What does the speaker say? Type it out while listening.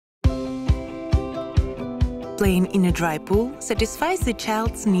Playing in a dry pool satisfies the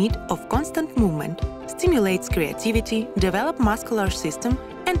child's need of constant movement, stimulates creativity, develops muscular system,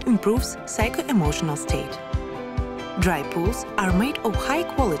 and improves psycho-emotional state. Dry pools are made of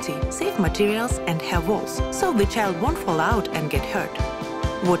high-quality, safe materials and have walls, so the child won't fall out and get hurt.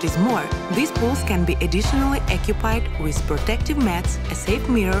 What is more, these pools can be additionally occupied with protective mats, a safe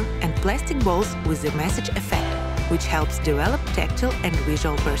mirror, and plastic balls with the massage effect, which helps develop tactile and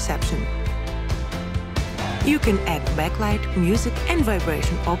visual perception. You can add backlight, music and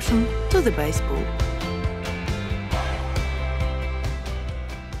vibration option to the base pool.